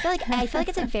this? I feel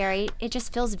like it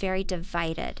just feels very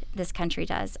divided. This country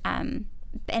does, and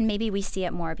maybe we see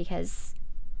it more because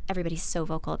everybody's so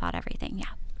vocal about everything.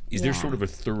 Yeah. Is there sort of a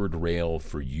third rail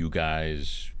for you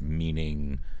guys?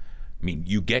 Meaning, I mean,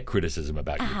 you get criticism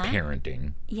about your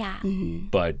parenting. Yeah. Mm-hmm.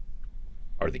 But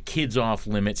are the kids off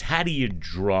limits? How do you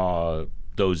draw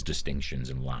those distinctions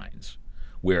and lines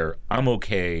where I'm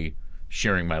okay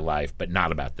sharing my life, but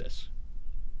not about this?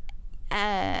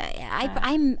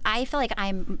 I feel like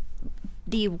I'm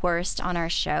the worst on our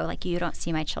show. Like, you don't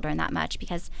see my children that much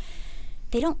because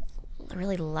they don't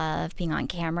really love being on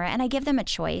camera, and I give them a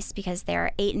choice because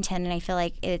they're 8 and 10, and I feel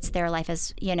like it's their life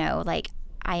as, like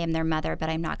I am their mother, but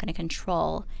I'm not going to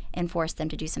control and force them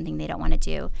to do something they don't want to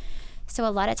do. So a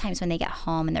lot of times when they get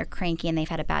home and they're cranky and they've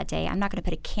had a bad day, I'm not going to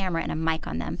put a camera and a mic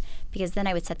on them because then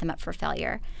I would set them up for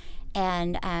failure.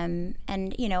 And I'm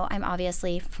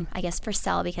obviously, I guess, for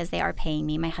sale because they are paying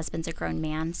me. My husband's a grown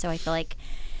man, so I feel like,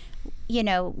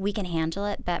 we can handle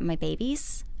it. But my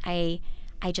babies, I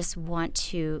want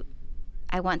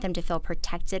them to feel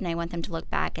protected, and I want them to look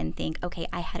back and think, okay,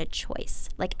 I had a choice.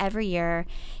 Like every year,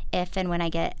 if and when I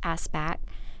get asked back,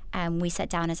 we sit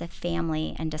down as a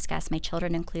family and discuss, my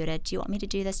children included, do you want me to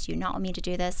do this? Do you not want me to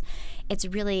do this? It's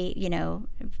really,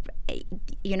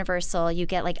 universal. You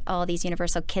get like all these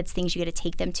universal kids things you get to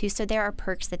take them to. So there are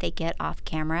perks that they get off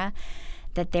camera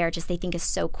that they think is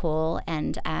so cool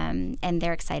and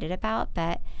they're excited about.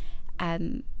 But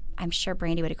I'm sure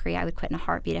Brandi would agree. I would quit in a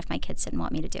heartbeat if my kids didn't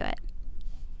want me to do it.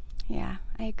 Yeah,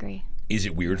 I agree. Is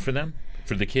it weird for them?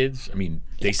 For the kids? I mean,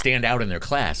 they stand out in their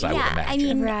class, I would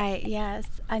imagine. Right, yes.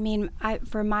 I mean,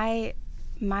 for my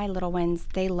little ones,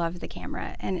 they love the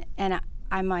camera. And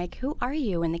I'm like, who are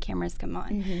you when the cameras come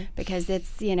on? Mm-hmm. Because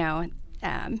it's, they're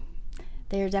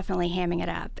definitely hamming it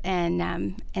up.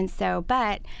 And so,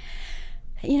 but,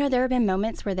 there have been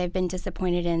moments where they've been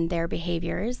disappointed in their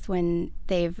behaviors when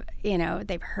they've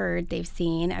heard, they've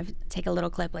seen. I take a little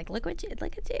clip like, look at you,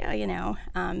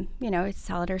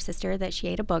 tell her sister that she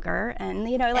ate a booger, and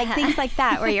things like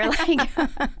that, where you're like,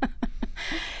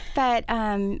 but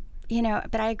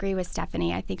but I agree with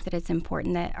Stephanie. I think that it's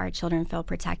important that our children feel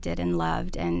protected and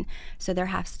loved, and so there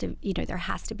has to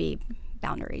be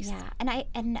boundaries. Yeah,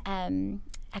 and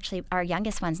actually, our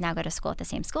youngest ones now go to school at the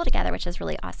same school together, which is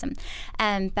really awesome.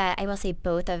 But I will say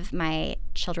both of my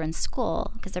children's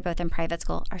school, because they're both in private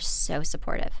school, are so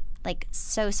supportive. Like,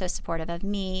 so supportive of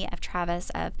me, of Travis,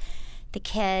 of the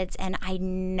kids. And I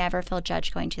never feel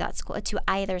judged going to that school, to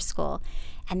either school.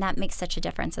 And that makes such a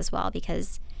difference as well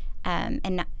because,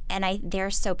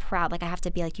 they're so proud. Like, I have to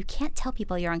be like, you can't tell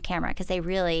people you're on camera because they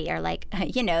really are like,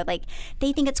 like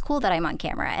they think it's cool that I'm on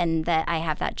camera and that I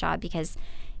have that job because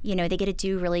they get to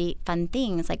do really fun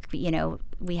things. Like,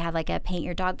 we had like a paint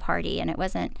your dog party, and it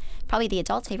wasn't probably the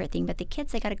adults' favorite thing, but the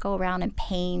kids, they got to go around and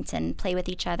paint and play with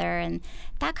each other, and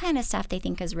that kind of stuff they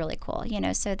think is really cool,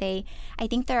 So I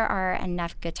think there are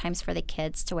enough good times for the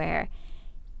kids to where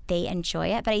they enjoy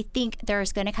it. But I think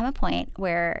there's going to come a point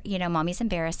where, mommy's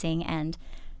embarrassing and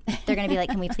they're going to be like,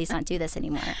 can we please not do this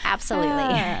anymore?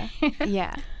 Absolutely.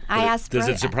 Yeah. Does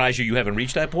it surprise you haven't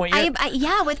reached that point yet?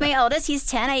 Yeah, with my oldest, he's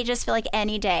 10. I just feel like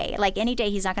any day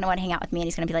he's not going to want to hang out with me, and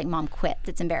he's going to be like, Mom, quit.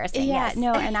 It's embarrassing. Yeah, yes.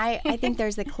 No, and I think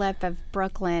there's a clip of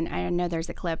Brooklyn. I know there's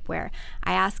a clip where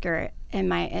I ask her,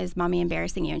 is Mommy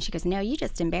embarrassing you? And she goes, no, you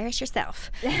just embarrass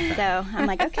yourself. So I'm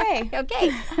like, okay.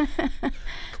 Okay.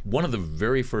 One of the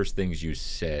very first things you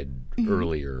said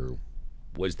earlier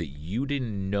was that you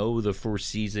didn't know the first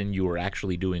season you were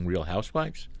actually doing Real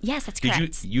Housewives? Yes, that's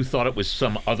correct. You thought it was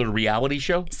some other reality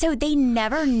show? So they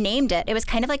never named it. It was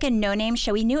kind of like a no-name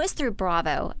show. We knew it was through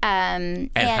Bravo. And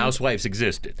Housewives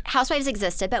existed. Housewives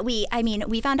existed, but we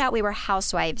found out we were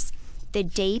Housewives the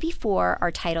day before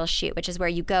our title shoot, which is where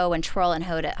you go and twirl and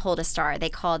hold a star. They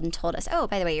called and told us, oh,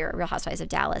 by the way, you're Real Housewives of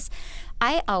Dallas.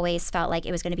 I always felt like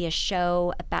it was going to be a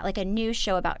show about, like a new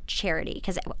show about charity,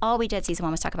 because all we did season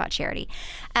 1 was talk about charity.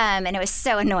 And it was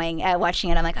so annoying watching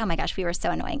it. I'm like, oh my gosh, we were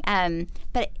so annoying.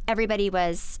 But everybody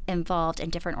was involved in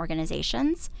different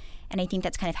organizations. And I think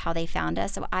that's kind of how they found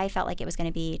us. So I felt like it was going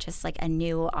to be just like a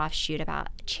new offshoot about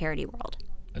charity world.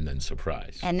 And then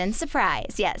surprise.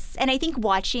 Yes. And I think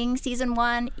watching season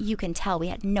 1, you can tell we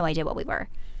had no idea what we were.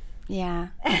 Yeah.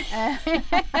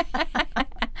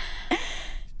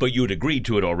 But you had agreed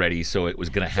to it already, so it was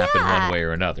going to happen one way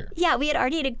or another. Yeah, we had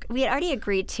already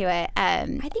agreed to it.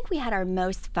 I think we had our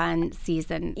most fun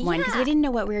season 1 because we didn't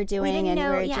know what we were doing, and we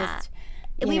were just.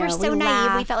 We were so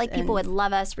naive. We felt like people would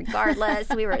love us regardless.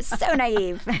 We were so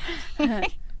naive.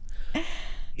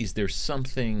 Is there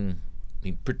something, I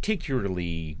mean,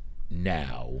 particularly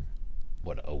now,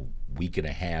 a week and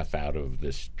a half out of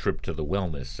this trip to the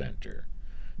wellness center,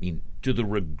 I mean, do the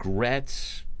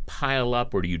regrets pile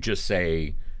up, or do you just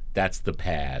say, that's the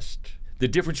past? The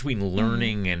difference between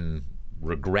learning and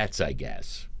regrets, I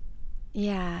guess.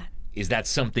 Yeah. Is that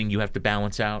something you have to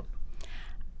balance out?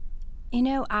 You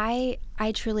know, I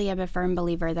truly am a firm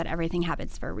believer that everything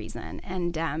happens for a reason.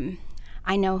 And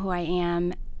I know who I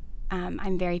am.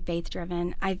 I'm very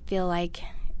faith-driven. I feel like,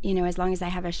 as long as I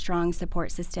have a strong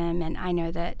support system and I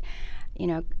know that,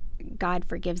 God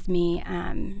forgives me,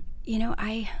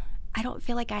 I don't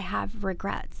feel like I have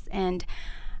regrets. And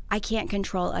I can't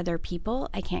control other people.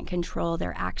 I can't control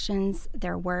their actions,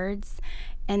 their words.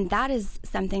 And that is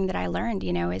something that I learned,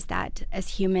 is that as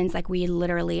humans, like we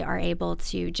literally are able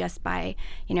to just by,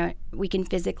 we can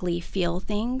physically feel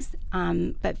things,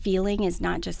 but feeling is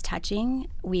not just touching.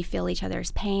 We feel each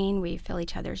other's pain, we feel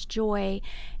each other's joy.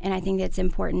 And I think it's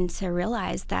important to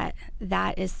realize that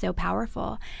that is so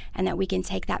powerful and that we can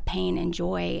take that pain and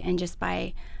joy and just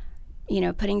by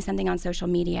putting something on social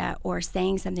media or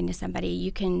saying something to somebody,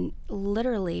 you can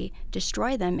literally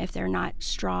destroy them if they're not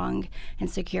strong and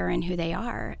secure in who they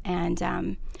are. And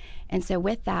so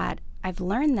with that, I've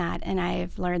learned that, and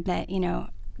I've learned that,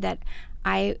 that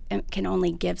I can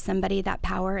only give somebody that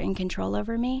power and control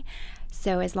over me.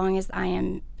 So as long as I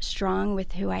am strong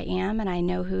with who I am and I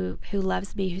know who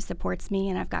loves me, who supports me,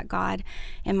 and I've got God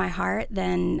in my heart,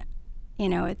 then,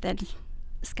 the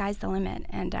sky's the limit.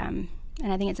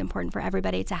 And I think it's important for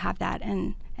everybody to have that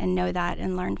and know that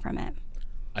and learn from it.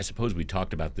 I suppose we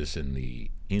talked about this in the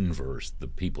inverse, the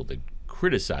people that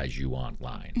criticize you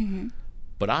online. Mm-hmm.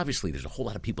 But obviously there's a whole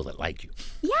lot of people that like you.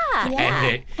 Yeah.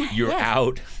 And that you're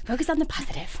out. Focus on the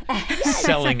positive.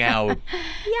 Selling out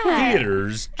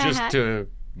theaters just to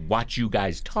watch you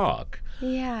guys talk.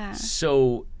 Yeah.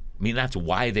 So, I mean, that's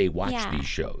why they watch these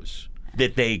shows.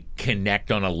 That they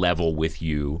connect on a level with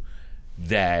you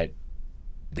that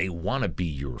they want to be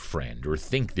your friend or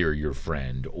think they're your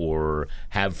friend or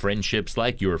have friendships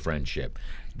like your friendship.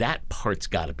 That part's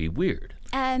got to be weird.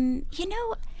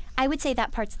 I would say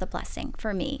that part's the blessing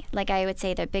for me. Like I would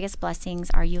say the biggest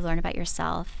blessings are you learn about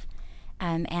yourself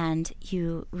and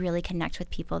you really connect with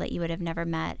people that you would have never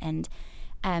met. And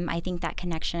I think that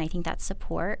connection, I think that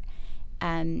support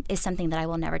is something that I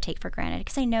will never take for granted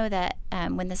because I know that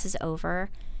when this is over,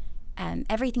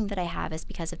 everything that I have is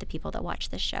because of the people that watch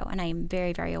this show. And I am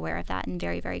very, very aware of that and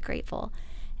very, very grateful.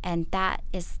 And that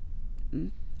is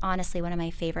honestly one of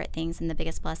my favorite things, and the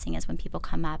biggest blessing is when people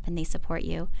come up and they support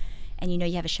you and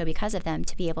you have a show because of them,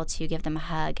 to be able to give them a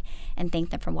hug and thank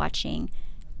them for watching.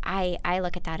 I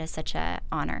look at that as such an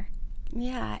honor.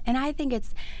 Yeah, and I think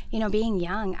it's, being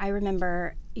young, I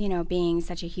remember, being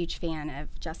such a huge fan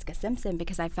of Jessica Simpson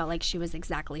because I felt like she was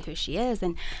exactly who she is.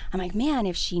 And I'm like, man,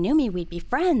 if she knew me, we'd be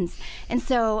friends. And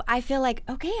so I feel like,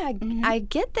 okay, I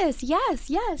get this. Yes,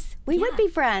 we would be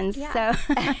friends. Yeah.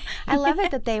 So I love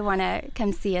it that they want to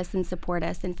come see us and support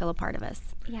us and feel a part of us.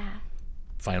 Yeah.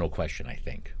 Final question, I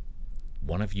think.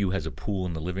 One of you has a pool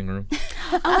in the living room?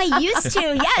 Oh, I used to.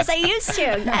 Yes, I used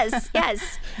to.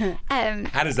 Yes.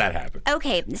 How does that happen?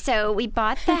 Okay, so we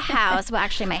bought the house. Well,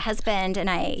 actually, my husband and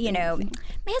I,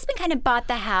 my husband kind of bought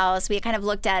the house. We kind of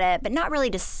looked at it, but not really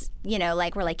just,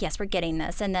 like we're like, yes, we're getting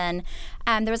this. And then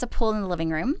there was a pool in the living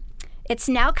room. It's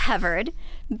now covered,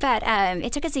 but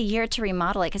it took us a year to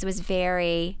remodel it because it was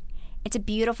very It's a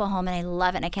beautiful home, and I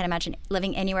love it, and I can't imagine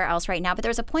living anywhere else right now. But there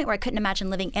was a point where I couldn't imagine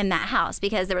living in that house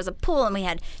because there was a pool, and we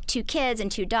had 2 kids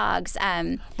and 2 dogs.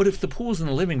 But if the pool's in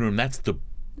the living room, that's the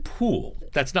pool.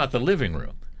 That's not the living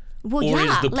room. Well, or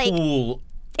yeah, is the pool...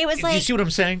 It was like... Do you see what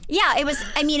I'm saying? Yeah, it was...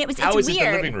 I mean, it's How weird. is it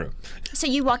the living room? So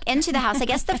you walk into the house. I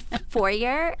guess the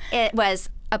foyer, it was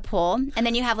a pool, and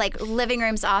then you have like living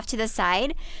rooms off to the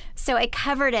side. So I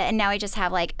covered it, and now I just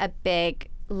have like a big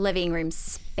living room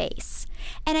space.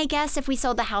 And I guess if we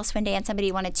sold the house one day and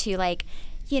somebody wanted to like,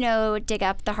 dig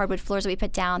up the hardwood floors that we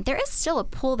put down, there is still a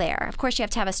pool there. Of course, you have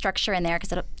to have a structure in there because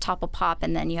the top will pop,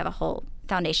 and then you have a whole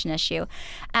foundation issue.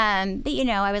 But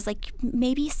I was like,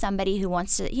 maybe somebody who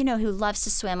wants to, who loves to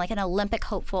swim, like an Olympic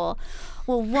hopeful,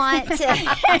 will want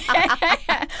to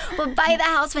will buy the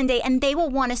house one day, and they will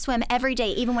want to swim every day,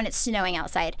 even when it's snowing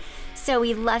outside. So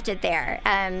we left it there,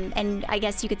 and I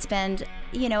guess you could spend,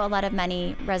 a lot of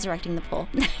money resurrecting the pool.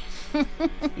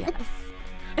 Yes.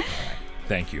 All right.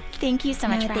 Thank you. Thank you so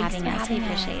much for having us. We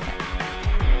appreciate it.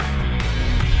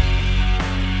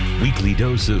 Weekly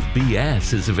Dose of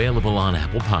BS is available on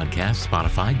Apple Podcasts,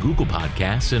 Spotify, Google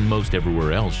Podcasts, and most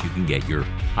everywhere else you can get your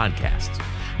podcasts.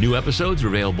 New episodes are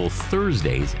available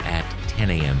Thursdays at 10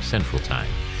 a.m. Central Time.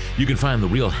 You can find The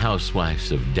Real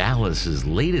Housewives of Dallas's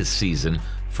latest season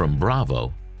from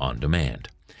Bravo on demand.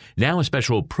 Now a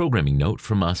special programming note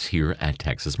from us here at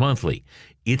Texas Monthly.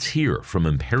 It's Here from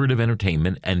Imperative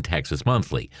Entertainment and Texas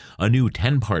Monthly, a new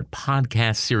 10-part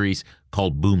podcast series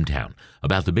called Boomtown,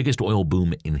 about the biggest oil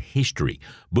boom in history.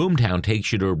 Boomtown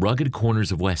takes you to rugged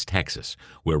corners of West Texas,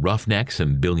 where roughnecks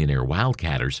and billionaire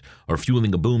wildcatters are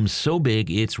fueling a boom so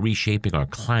big it's reshaping our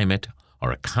climate,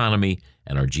 our economy,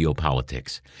 and our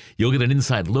geopolitics. You'll get an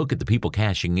inside look at the people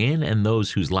cashing in and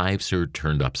those whose lives are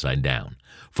turned upside down.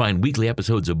 Find weekly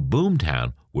episodes of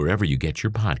Boomtown wherever you get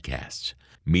your podcasts.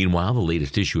 Meanwhile, the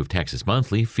latest issue of Texas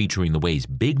Monthly, featuring the ways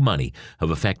big money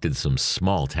have affected some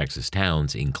small Texas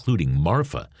towns, including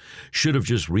Marfa, should have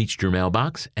just reached your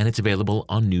mailbox, and it's available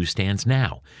on newsstands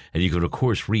now. And you can, of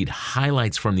course, read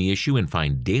highlights from the issue and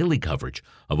find daily coverage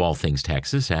of all things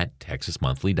Texas at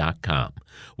TexasMonthly.com.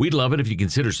 We'd love it if you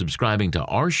consider subscribing to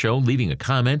our show, leaving a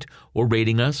comment, or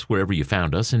rating us wherever you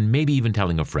found us, and maybe even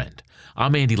telling a friend.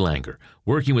 I'm Andy Langer,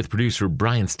 working with producer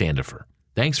Brian Standifer.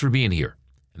 Thanks for being here.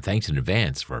 And thanks in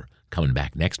advance for coming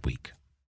back next week.